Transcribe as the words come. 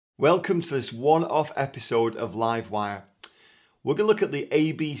Welcome to this one-off episode of Livewire. We're going to look at the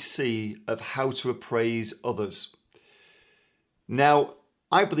ABC of how to appraise others. Now,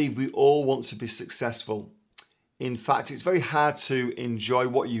 I believe we all want to be successful. In fact, it's very hard to enjoy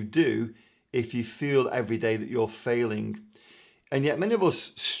what you do if you feel every day that you're failing. And yet many of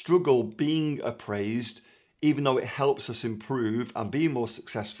us struggle being appraised, even though it helps us improve and be more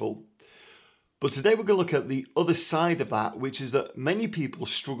successful. But today we're going to look at the other side of that, which is that many people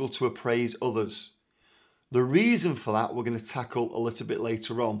struggle to appraise others. The reason for that we're going to tackle a little bit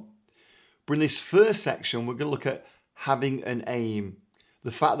later on. But in this first section, we're going to look at having an aim.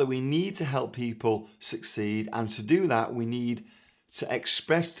 The fact that we need to help people succeed, and to do that we need to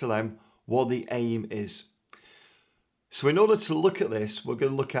express to them what the aim is. So in order to look at this, we're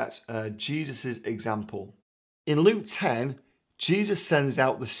going to look at Jesus' example. In Luke 10, Jesus sends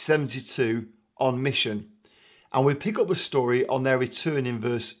out the 72 on mission, and we pick up the story on their return in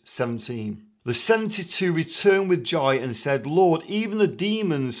verse 17. The 72 returned with joy and said, "Lord, even the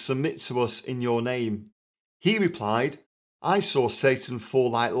demons submit to us in your name." He replied, "I saw Satan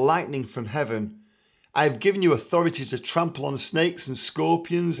fall like lightning from heaven. I have given you authority to trample on snakes and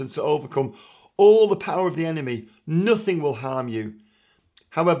scorpions and to overcome all the power of the enemy. Nothing will harm you.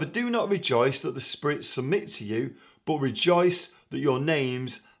 However, do not rejoice that the spirits submit to you, but rejoice that your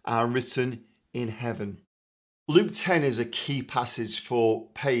names are written in heaven." Luke 10 is a key passage for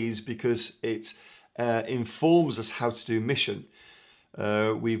Appraise because it informs us how to do mission.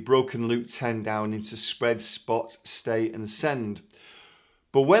 We've broken Luke 10 down into spread, spot, stay and send.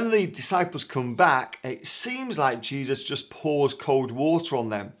 But when the disciples come back, it seems like Jesus just pours cold water on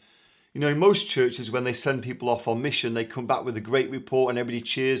them. You know, in most churches, when they send people off on mission, they come back with a great report and everybody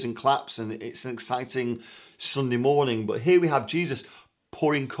cheers and claps and it's an exciting Sunday morning. But here we have Jesus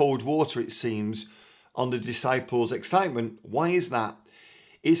pouring cold water, it seems, on the disciples' excitement. Why is that?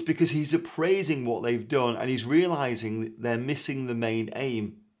 It's because he's appraising what they've done and he's realizing they're missing the main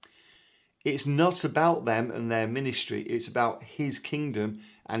aim. It's not about them and their ministry. It's about his kingdom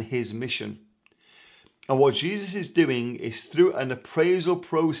and his mission. And what Jesus is doing is, through an appraisal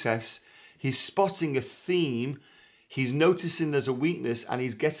process, he's spotting a theme, he's noticing there's a weakness, and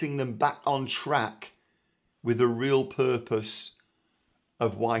he's getting them back on track with a real purpose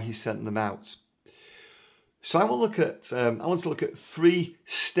of why he sent them out. So I want to look at 3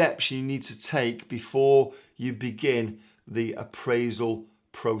 steps you need to take before you begin the appraisal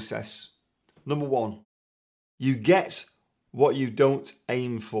process. Number 1, you get what you don't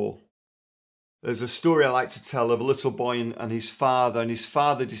aim for. There's a story I like to tell of a little boy and his father, and his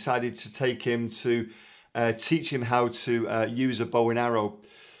father decided to take him to teach him how to use a bow and arrow.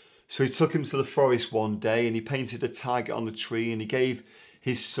 So he took him to the forest one day and he painted a target on the tree and he gave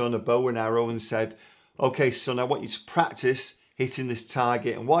his son a bow and arrow and said, "Okay, son, I want you to practice hitting this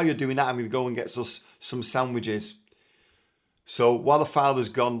target, and while you're doing that, I'm going to go and get us some sandwiches." So while the father's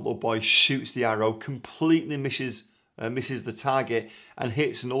gone, little boy shoots the arrow, completely misses the target and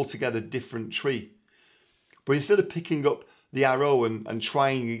hits an altogether different tree. But instead of picking up the arrow and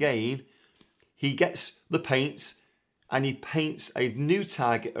trying again, he gets the paint and he paints a new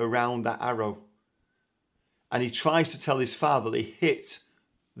target around that arrow. And he tries to tell his father that he hit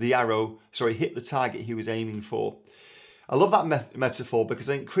the target he was aiming for. I love that metaphor because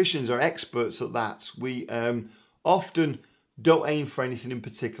I think Christians are experts at that. We often don't aim for anything in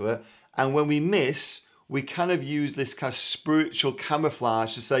particular, and when we miss, we kind of use this kind of spiritual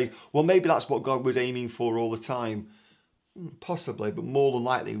camouflage to say, well, maybe that's what God was aiming for all the time. Possibly, but more than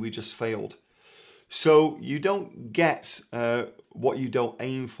likely we just failed. So you don't get what you don't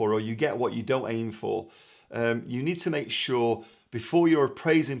aim for, or you get what you don't aim for. You need to make sure before you're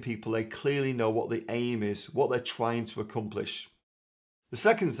appraising people, they clearly know what the aim is, what they're trying to accomplish. The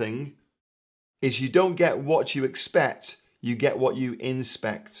second thing is you don't get what you expect, you get what you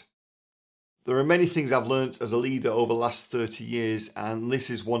inspect. There are many things I've learnt as a leader over the last 30 years, and this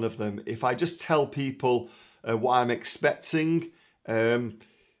is one of them. If I just tell people what I'm expecting,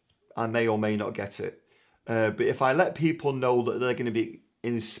 I may or may not get it. But if I let people know that they're going to be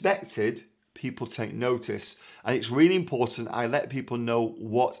inspected, people take notice. And it's really important I let people know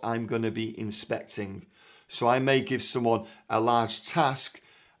what I'm going to be inspecting. So I may give someone a large task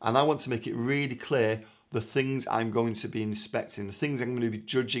and I want to make it really clear the things I'm going to be inspecting, the things I'm going to be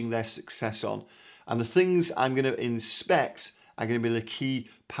judging their success on. And the things I'm going to inspect are going to be the key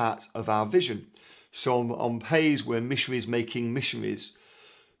part of our vision. So on Appraise, we're missionaries making missionaries.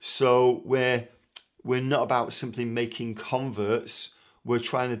 So we're not about simply making converts. We're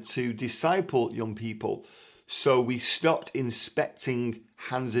trying to disciple young people. So we stopped inspecting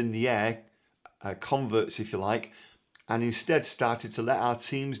hands in the air, converts if you like, and instead started to let our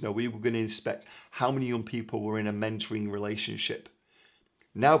teams know we were going to inspect how many young people were in a mentoring relationship.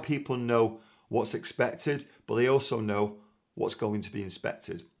 Now people know what's expected, but they also know what's going to be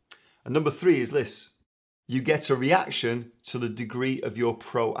inspected. And number 3 is this: you get a reaction to the degree of your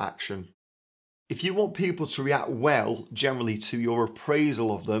proaction. If you want people to react well, generally, to your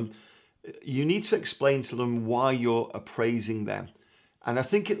appraisal of them, you need to explain to them why you're appraising them. And I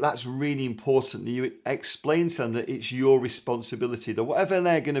think that's really important that you explain to them that it's your responsibility, that whatever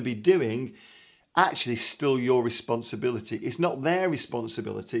they're going to be doing, actually still your responsibility. It's not their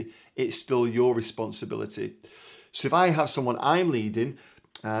responsibility, it's still your responsibility. So if I have someone I'm leading,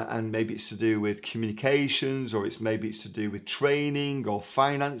 and maybe it's to do with communications, or maybe it's to do with training or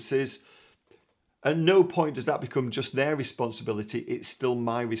finances, at no point does that become just their responsibility, it's still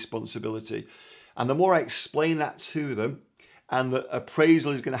my responsibility. And the more I explain that to them, and the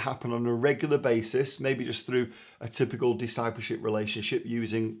appraisal is going to happen on a regular basis, maybe just through a typical discipleship relationship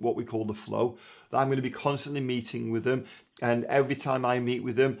using what we call the flow, that I'm going to be constantly meeting with them. And every time I meet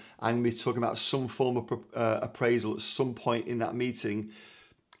with them, I'm going to be talking about some form of appraisal at some point in that meeting.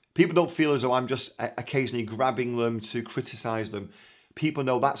 People don't feel as though I'm just occasionally grabbing them to criticize them. People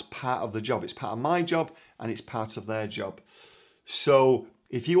know that's part of the job. It's part of my job and it's part of their job. So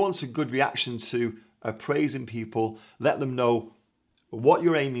if you want a good reaction to appraising people, let them know what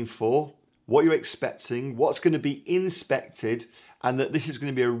you're aiming for, what you're expecting, what's going to be inspected, and that this is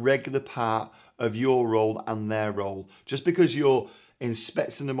going to be a regular part of your role and their role. Just because you're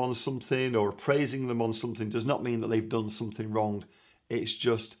inspecting them on something or appraising them on something does not mean that they've done something wrong. It's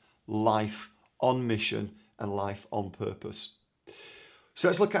just life on mission and life on purpose. So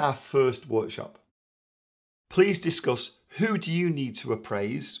let's look at our first workshop. Please discuss, who do you need to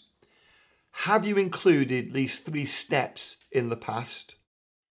appraise? Have you included these 3 steps in the past?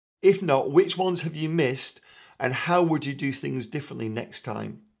 If not, which ones have you missed, and how would you do things differently next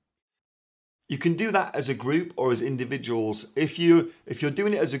time? You can do that as a group or as individuals. If you're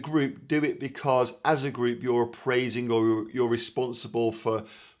doing it as a group, do it because as a group you're appraising, or you're responsible for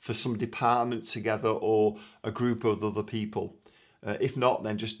some department together or a group of other people. If not,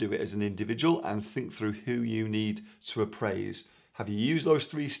 then just do it as an individual and think through who you need to appraise. Have you used those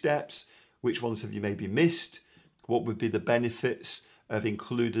 3 steps? Which ones have you maybe missed? What would be the benefits of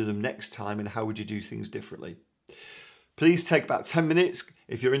including them next time, and how would you do things differently? Please take about 10 minutes.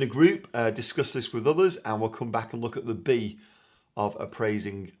 If you're in a group, discuss this with others, and we'll come back and look at the B of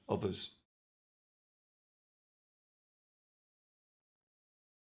appraising others.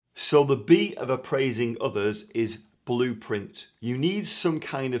 So the B of appraising others is blueprint. You need some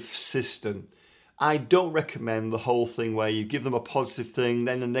kind of system. I don't recommend the whole thing where you give them a positive thing,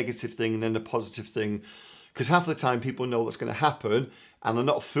 then a negative thing, and then a positive thing, because half the time people know what's going to happen and they're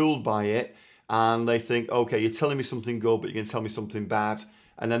not fooled by it, and they think, okay, you're telling me something good, but you're going to tell me something bad.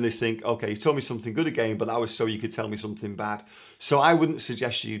 And then they think, okay, you told me something good again, but that was so you could tell me something bad. So I wouldn't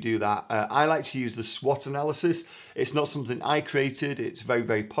suggest you do that. I like to use the SWOT analysis. It's not something I created. It's very,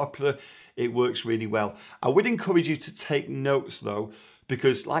 very popular. It works really well. I would encourage you to take notes though,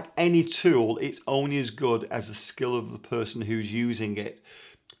 because like any tool, it's only as good as the skill of the person who's using it.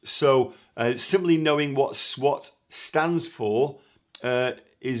 So simply knowing what SWOT stands for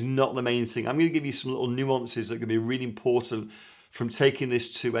is not the main thing. I'm going to give you some little nuances that are going to be really important from taking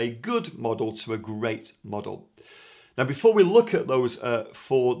this to a good model to a great model. Now, before we look at those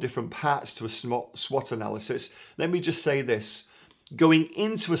 4 different parts to a SWOT analysis, let me just say this. Going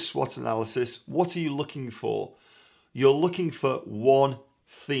into a SWOT analysis, what are you looking for? You're looking for one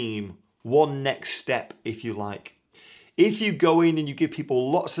theme, one next step, if you like. If you go in and you give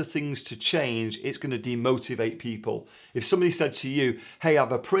people lots of things to change, it's going to demotivate people. If somebody said to you, hey,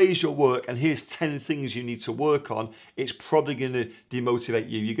 I've appraised your work and here's 10 things you need to work on, it's probably going to demotivate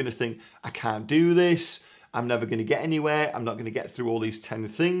you. You're going to think, I can't do this. I'm never going to get anywhere. I'm not going to get through all these 10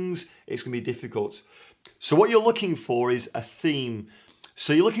 things. It's going to be difficult. So what you're looking for is a theme.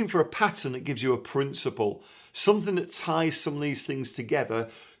 So you're looking for a pattern that gives you a principle, something that ties some of these things together.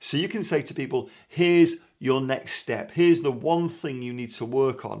 So you can say to people, here's your next step. Here's the one thing you need to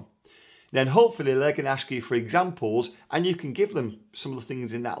work on. Then hopefully they're going to ask you for examples and you can give them some of the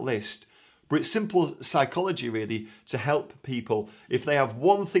things in that list. But it's simple psychology really to help people. If they have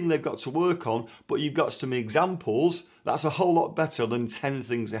one thing they've got to work on, but you've got some examples, that's a whole lot better than 10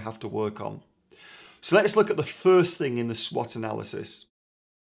 things they have to work on. So let's look at the first thing in the SWOT analysis.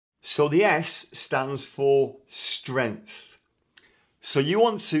 So the S stands for strength. So you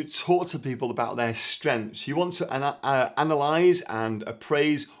want to talk to people about their strengths. You want to analyze and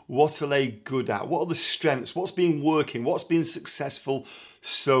appraise what are they good at? What are the strengths? What's been working? What's been successful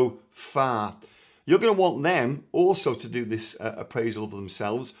so far? You're going to want them also to do this appraisal of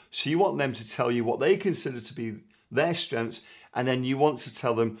themselves. So you want them to tell you what they consider to be their strengths, and then you want to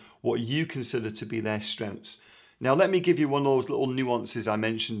tell them what you consider to be their strengths. Now, let me give you one of those little nuances I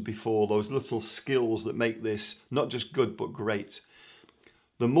mentioned before, those little skills that make this not just good, but great.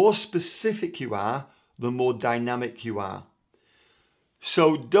 The more specific you are, the more dynamic you are.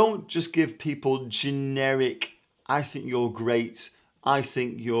 So don't just give people generic, I think you're great, I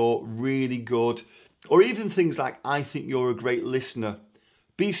think you're really good, or even things like, I think you're a great listener.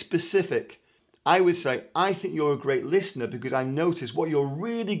 Be specific. I would say, I think you're a great listener because I notice what you're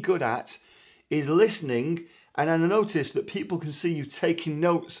really good at is listening, and I notice that people can see you taking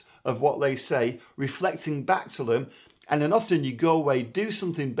notes of what they say, reflecting back to them, and then often you go away, do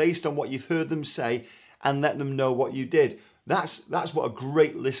something based on what you've heard them say, and let them know what you did. That's what a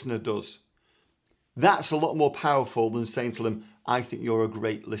great listener does. That's a lot more powerful than saying to them, I think you're a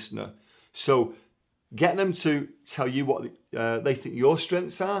great listener. So get them to tell you what they think your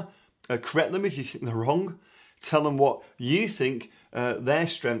strengths are. Correct them if you think they're wrong. Tell them what you think their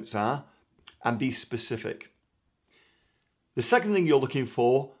strengths are, and be specific. The second thing you're looking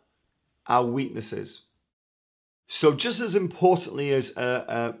for are weaknesses. So just as importantly as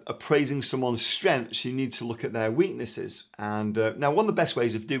appraising someone's strengths, you need to look at their weaknesses. And now one of the best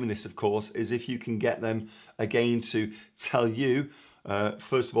ways of doing this, of course, is if you can get them, again, to tell you,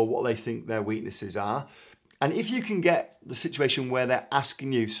 first of all, what they think their weaknesses are. And if you can get the situation where they're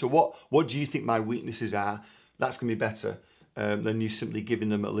asking you, so what do you think my weaknesses are? That's going to be better than you simply giving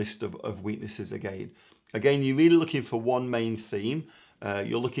them a list of weaknesses again. Again, you're really looking for one main theme.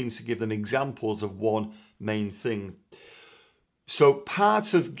 You're looking to give them examples of one main thing. So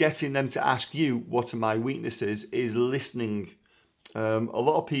part of getting them to ask you, what are my weaknesses, is listening. A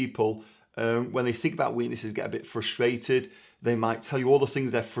lot of people, when they think about weaknesses, get a bit frustrated. They might tell you all the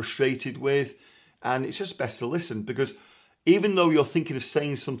things they're frustrated with, and it's just best to listen, because even though you're thinking of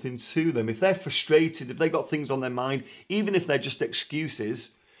saying something to them, if they're frustrated, if they've got things on their mind, even if they're just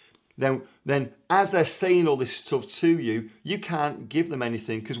excuses, then as they're saying all this stuff to you, you can't give them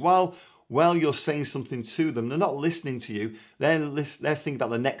anything, because while you're saying something to them, they're not listening to you. They're thinking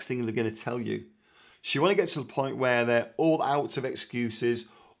about the next thing they're going to tell you. So you want to get to the point where they're all out of excuses,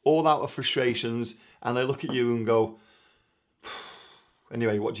 all out of frustrations, and they look at you and go,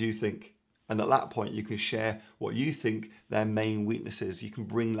 anyway, what do you think? And at that point, you can share what you think their main weakness is. You can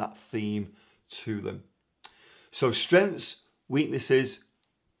bring that theme to them. So strengths, weaknesses,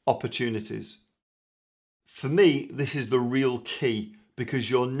 opportunities. For me, this is the real key, because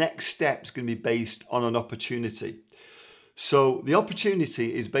your next step is going to be based on an opportunity. So the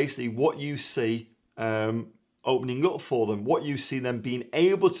opportunity is basically what you see opening up for them, what you see them being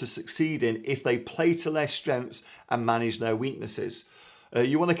able to succeed in if they play to their strengths and manage their weaknesses.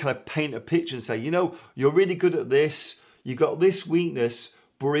 You want to kind of paint a picture and say, you're really good at this, you've got this weakness,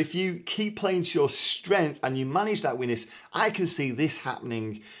 but if you keep playing to your strength and you manage that weakness, I can see this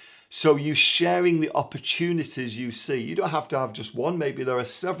happening. So you sharing the opportunities you see. You don't have to have just one. Maybe there are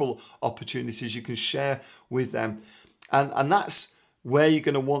several opportunities you can share with them. And that's where you're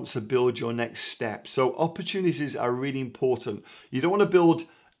going to want to build your next step. So opportunities are really important. You don't want to build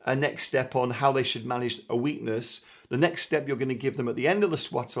a next step on how they should manage a weakness. The next step you're going to give them at the end of the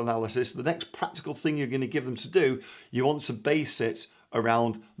SWOT analysis, the next practical thing you're going to give them to do, you want to base it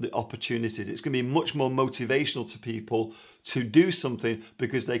around the opportunities. It's going to be much more motivational to people to do something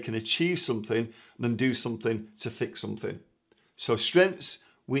because they can achieve something than do something to fix something. So strengths,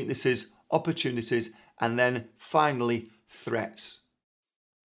 weaknesses, opportunities, and then finally threats.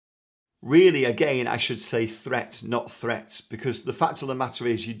 Really, again, I should say threats, not threats, because the fact of the matter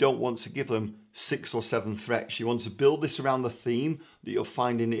is you don't want to give them 6 or 7 threats. You want to build this around the theme that you're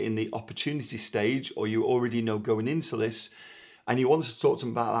finding in the opportunity stage, or you already know going into this, and you want to talk to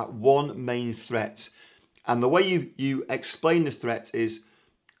them about that one main threat. And the way you explain the threat is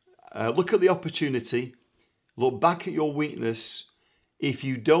look at the opportunity, look back at your weakness. If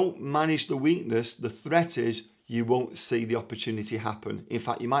you don't manage the weakness, the threat is you won't see the opportunity happen. In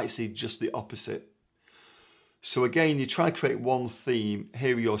fact, you might see just the opposite. So again, you try to create one theme.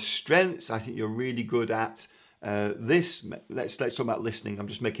 Here are your strengths. I think you're really good at this. Let's talk about listening. I'm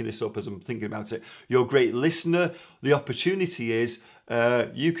just making this up as I'm thinking about it. You're a great listener. The opportunity is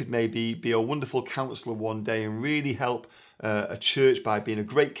you could maybe be a wonderful counsellor one day and really help a church by being a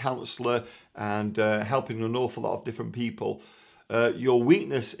great counsellor and helping an awful lot of different people. Your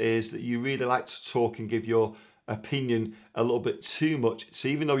weakness is that you really like to talk and give your opinion a little bit too much. So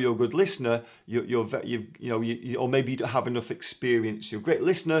even though you're a good listener, or maybe you don't have enough experience. You're a great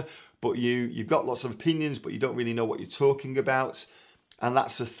listener, but you've got lots of opinions, but you don't really know what you're talking about. And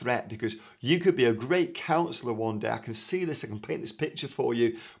that's a threat, because you could be a great counselor one day. I can see this, I can paint this picture for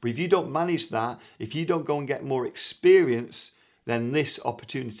you. But if you don't manage that, if you don't go and get more experience, then this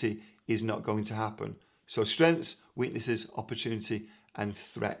opportunity is not going to happen. So strengths, weaknesses, opportunity, and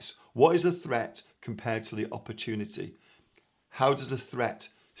threats. What is a threat compared to the opportunity? How does a threat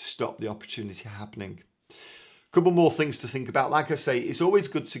stop the opportunity happening? Couple more things to think about. Like I say, it's always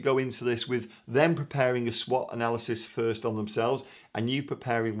good to go into this with them preparing a SWOT analysis first on themselves and you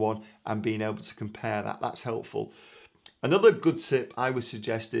preparing one and being able to compare that. That's helpful. Another good tip I would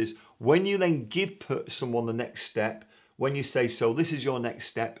suggest is when you then give someone the next step, when you say, so this is your next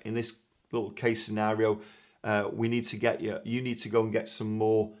step in this little case scenario, we need to get you need to go and get some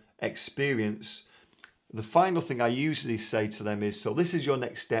more experience. The final thing I usually say to them is, so this is your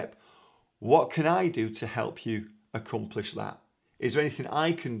next step. What can I do to help you accomplish that? Is there anything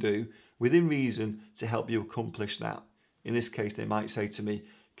I can do within reason to help you accomplish that? In this case, they might say to me,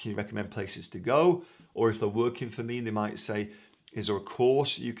 can you recommend places to go? Or if they're working for me, they might say, is there a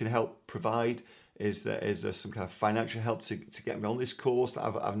course you can help provide? Is there some kind of financial help to get me on this course that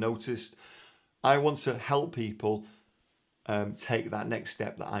I've noticed? I want to help people take that next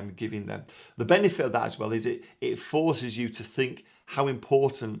step that I'm giving them. The benefit of that as well is it forces you to think, how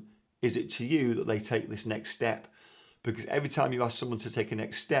important is it to you that they take this next step? Because every time you ask someone to take a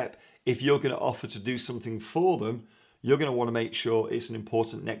next step, if you're going to offer to do something for them, you're going to want to make sure it's an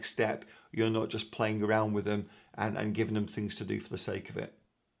important next step. You're not just playing around with them and giving them things to do for the sake of it.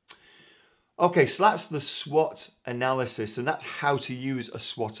 Okay, so that's the SWOT analysis, and that's how to use a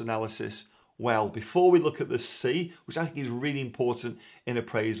SWOT analysis well. Before we look at the C, which I think is really important in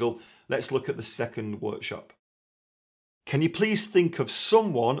appraisal, let's look at the second workshop. Can you please think of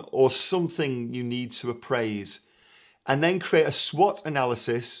someone or something you need to appraise, and then create a SWOT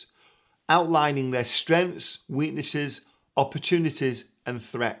analysis outlining their strengths, weaknesses, opportunities, and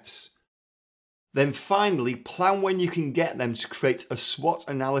threats. Then finally, plan when you can get them to create a SWOT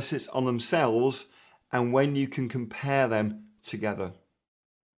analysis on themselves and when you can compare them together.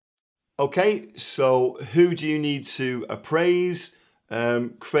 Okay, so who do you need to appraise?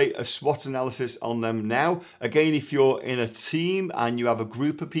 Create a SWOT analysis on them now. Again, if you're in a team and you have a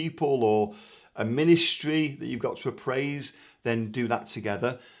group of people or a ministry that you've got to appraise, then do that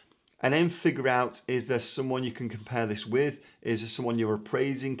together. And then figure out, is there someone you can compare this with? Is there someone you're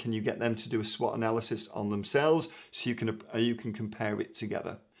appraising? Can you get them to do a SWOT analysis on themselves so you can compare it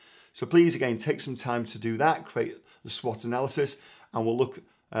together? So please, again, take some time to do that, create the SWOT analysis, and we'll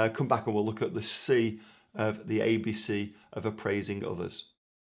come back and we'll look at the C of the ABC of appraising others.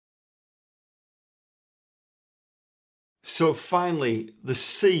 So finally, the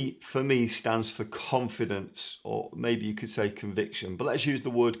C for me stands for confidence, or maybe you could say conviction, but let's use the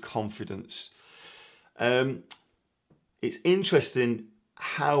word confidence. It's interesting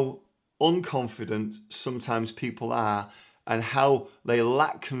how unconfident sometimes people are and how they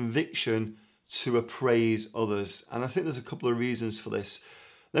lack conviction to appraise others. And I think there's a couple of reasons for this.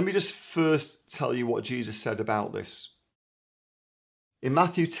 Let me just first tell you what Jesus said about this. In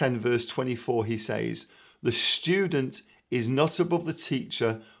Matthew 10, verse 24, he says, "The student is not above the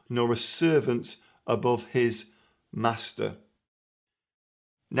teacher, nor a servant above his master."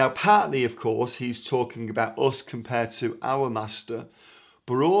 Now, partly, of course, he's talking about us compared to our master,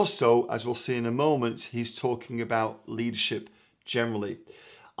 but also, as we'll see in a moment, he's talking about leadership generally.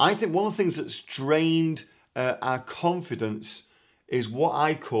 I think one of the things that's drained our confidence is what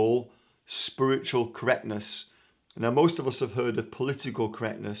I call spiritual correctness. Now, most of us have heard of political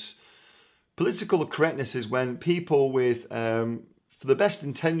correctness. Political correctness is when people with, for the best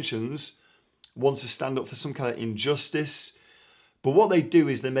intentions, want to stand up for some kind of injustice. But what they do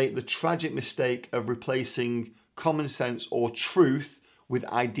is they make the tragic mistake of replacing common sense or truth with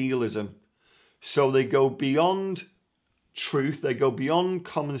idealism. So they go beyond truth, they go beyond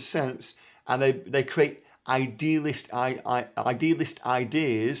common sense, and they create idealist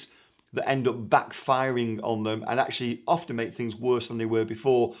ideas that end up backfiring on them and actually often make things worse than they were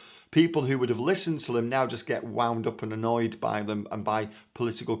before. People who would have listened to them now just get wound up and annoyed by them and by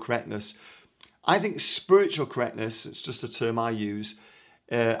political correctness. I think spiritual correctness, it's just a term I use,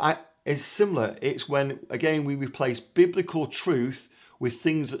 is similar. It's when, again, we replace biblical truth with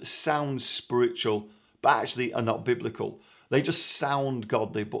things that sound spiritual but actually are not biblical. They just sound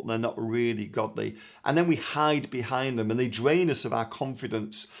godly, but they're not really godly. And then we hide behind them and they drain us of our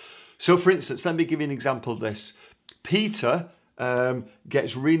confidence. So for instance, let me give you an example of this. Peter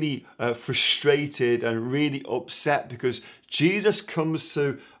gets really frustrated and really upset because Jesus comes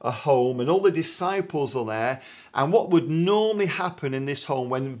to a home and all the disciples are there. And what would normally happen in this home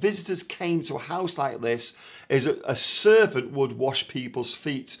when visitors came to a house like this is a servant would wash people's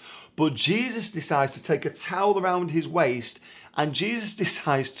feet. But Jesus decides to take a towel around his waist and Jesus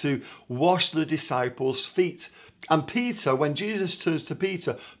decides to wash the disciples' feet. And Peter, when Jesus turns to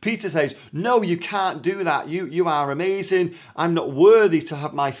Peter, Peter says, "No, you can't do that. You are amazing. I'm not worthy to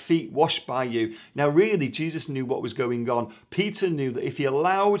have my feet washed by you." Now, really, Jesus knew what was going on. Peter knew that if he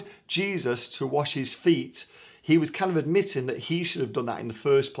allowed Jesus to wash his feet, he was kind of admitting that he should have done that in the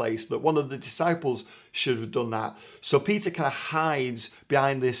first place, that one of the disciples should have done that. So Peter kind of hides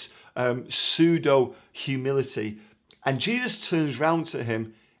behind this pseudo humility. And Jesus turns round to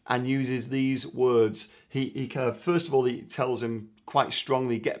him and uses these words. He kind of, first of all, he tells him quite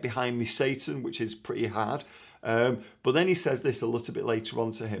strongly, "Get behind me, Satan," which is pretty hard. But then he says this a little bit later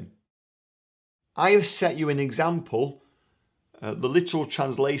on to him. "I have set you an example." The literal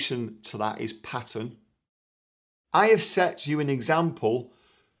translation to that is pattern. "I have set you an example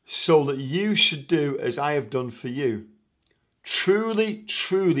so that you should do as I have done for you. Truly,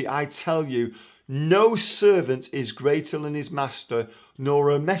 truly, I tell you, no servant is greater than his master, nor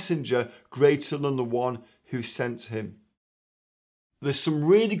a messenger greater than the one who sent him." There's some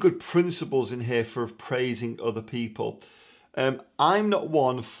really good principles in here for praising other people. I'm not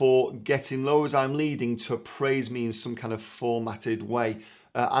one for getting those I'm leading to praise me in some kind of formatted way.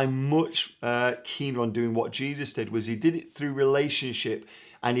 I'm much keener on doing what Jesus did, was he did it through relationship,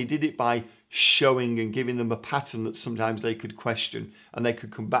 and he did it by showing and giving them a pattern that sometimes they could question and they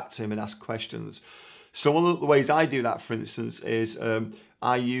could come back to him and ask questions. So one of the ways I do that, for instance, is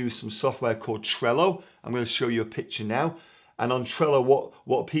I use some software called Trello. I'm going to show you a picture now. And on Trello,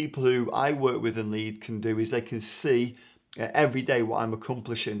 what people who I work with and lead can do is they can see every day what I'm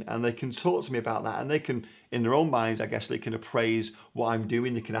accomplishing, and they can talk to me about that, and they can, in their own minds, I guess, they can appraise what I'm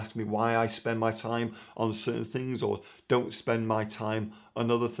doing. They can ask me why I spend my time on certain things or don't spend my time on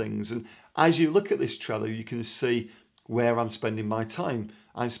other things. And as you look at this Trello, you can see where I'm spending my time.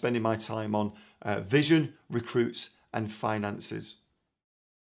 I'm spending my time on vision, recruits, and finances.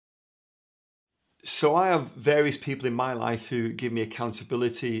 So I have various people in my life who give me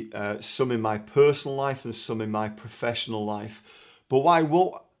accountability, some in my personal life and some in my professional life. But what I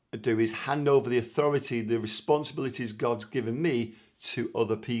won't do is hand over the authority, the responsibilities God's given me to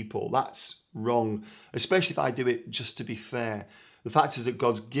other people. That's wrong, especially if I do it just to be fair. The fact is that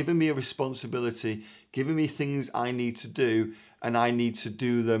God's given me a responsibility, given me things I need to do, and I need to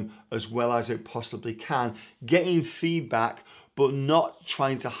do them as well as I possibly can, getting feedback, but not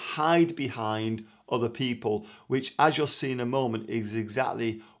trying to hide behind other people, which, as you'll see in a moment, is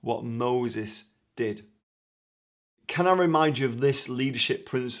exactly what Moses did. Can I remind you of this leadership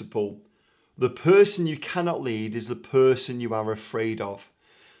principle? The person you cannot lead is the person you are afraid of.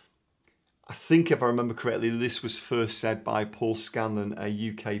 I think, if I remember correctly, this was first said by Paul Scanlon, a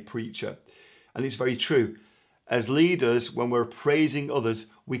UK preacher. And it's very true. As leaders, when we're praising others,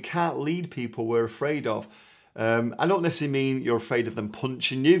 we can't lead people we're afraid of. I don't necessarily mean you're afraid of them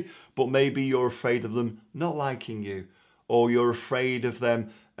punching you, but maybe you're afraid of them not liking you, or you're afraid of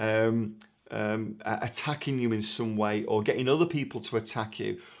them attacking you in some way, or getting other people to attack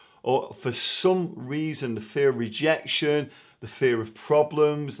you, or for some reason, the fear of rejection, the fear of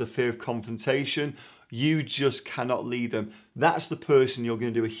problems, the fear of confrontation, you just cannot lead them. That's the person you're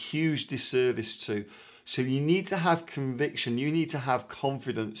going to do a huge disservice to. So you need to have conviction, you need to have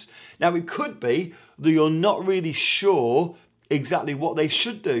confidence. Now, it could be that you're not really sure exactly what they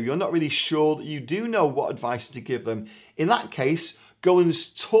should do. You're not really sure that you do know what advice to give them. In that case, go and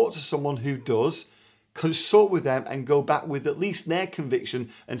talk to someone who does, consult with them, and go back with at least their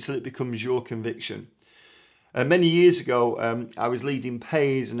conviction until it becomes your conviction. Many years ago, I was leading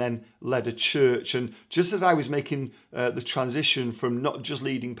Appraise and then led a church. And just as I was making the transition from not just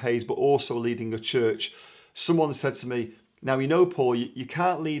leading Appraise, but also leading a church, someone said to me, "Now, you know, Paul, you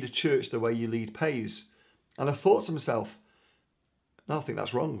can't lead a church the way you lead Appraise." And I thought to myself, no, I think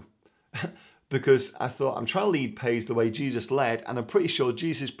that's wrong. Because I thought, I'm trying to lead Appraise the way Jesus led, and I'm pretty sure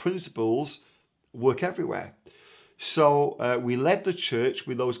Jesus' principles work everywhere. So we led the church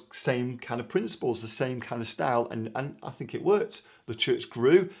with those same kind of principles, the same kind of style, and I think it worked. The church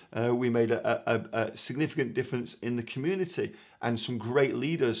grew. We made a significant difference in the community, and some great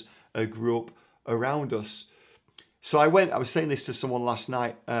leaders grew up around us. So I was saying this to someone last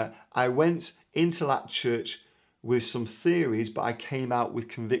night, I went into that church with some theories, but I came out with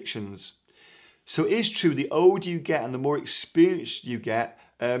convictions. So it is true, the older you get and the more experienced you get,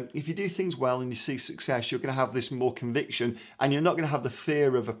 if you do things well and you see success, you're going to have this more conviction, and you're not going to have the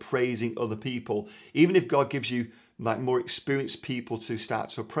fear of appraising other people. Even if God gives you like more experienced people to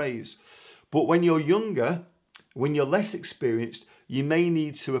start to appraise. But when you're younger, when you're less experienced, you may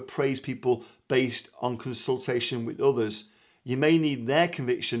need to appraise people based on consultation with others. You may need their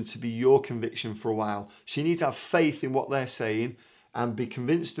conviction to be your conviction for a while. So you need to have faith in what they're saying and be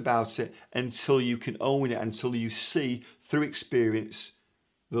convinced about it until you can own it, until you see through experience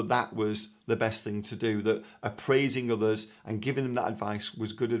that that was the best thing to do, that appraising others and giving them that advice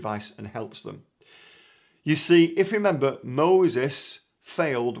was good advice and helps them. You see, if you remember, Moses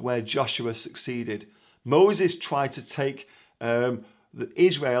failed where Joshua succeeded. Moses tried to take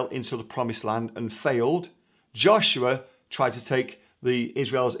Israel into the promised land and failed. Joshua tried to take the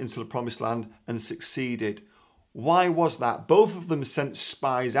Israelites into the promised land and succeeded. Why was that? Both of them sent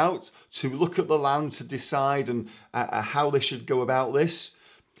spies out to look at the land to decide and how they should go about this.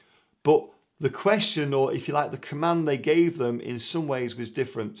 But the question, or if you like, the command they gave them in some ways was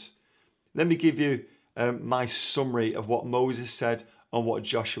different. Let me give you my summary of what Moses said and what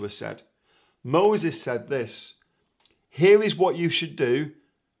Joshua said. Moses said this: "Here is what you should do.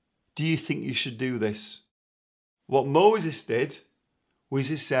 Do you think you should do this?" What Moses did was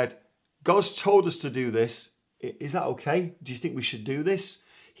he said, "God's told us to do this. Is that okay? Do you think we should do this?"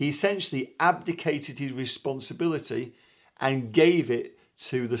 He essentially abdicated his responsibility and gave it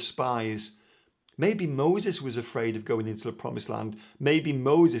to the spies. Maybe Moses was afraid of going into the promised land. Maybe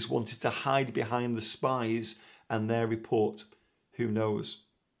Moses wanted to hide behind the spies and their report. Who knows?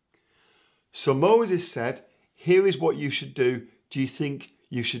 So Moses said, "Here is what you should do. Do you think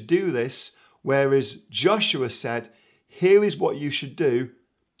you should do this?" Whereas Joshua said, "Here is what you should do.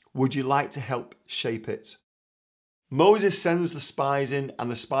 Would you like to help shape it?" Moses sends the spies in and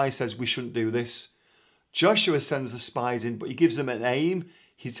the spy says we shouldn't do this. Joshua sends the spies in, but he gives them an aim.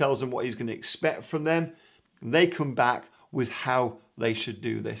 He tells them what he's going to expect from them. And they come back with how they should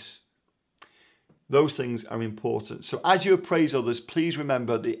do this. Those things are important. So as you appraise others, please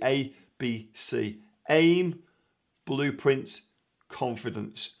remember the ABC. Aim, blueprint,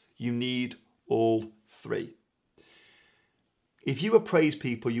 confidence. You need all three. If you appraise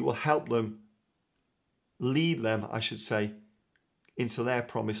people, you will help them, lead them, I should say, into their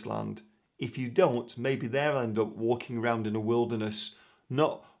promised land. If you don't, maybe they'll end up walking around in a wilderness,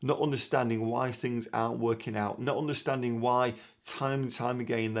 not understanding why things aren't working out, not understanding why time and time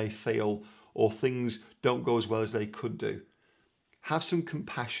again they fail or things don't go as well as they could do. Have some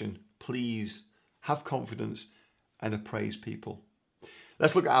compassion, please. Have confidence and appraise people.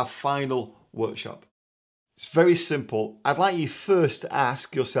 Let's look at our final workshop. It's very simple. I'd like you first to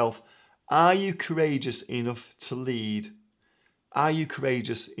ask yourself, are you courageous enough to lead? Are you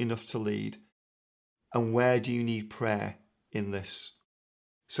courageous enough to lead? And where do you need prayer in this?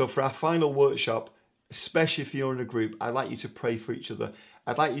 So for our final workshop, especially if you're in a group, I'd like you to pray for each other.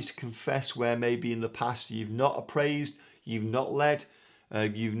 I'd like you to confess where maybe in the past you've not appraised, you've not led,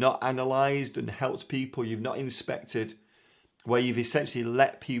 you've not analysed and helped people, you've not inspected, where you've essentially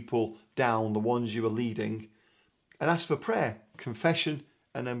let people down, the ones you are leading, and ask for prayer, confession,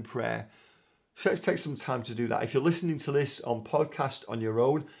 and then prayer. So let's take some time to do that. If you're listening to this on podcast on your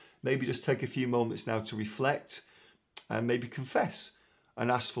own, maybe just take a few moments now to reflect and maybe confess and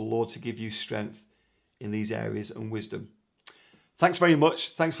ask for the Lord to give you strength in these areas and wisdom. Thanks very much.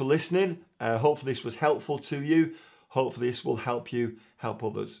 Thanks for listening. Hopefully this was helpful to you. Hopefully this will help you help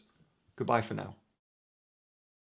others. Goodbye for now.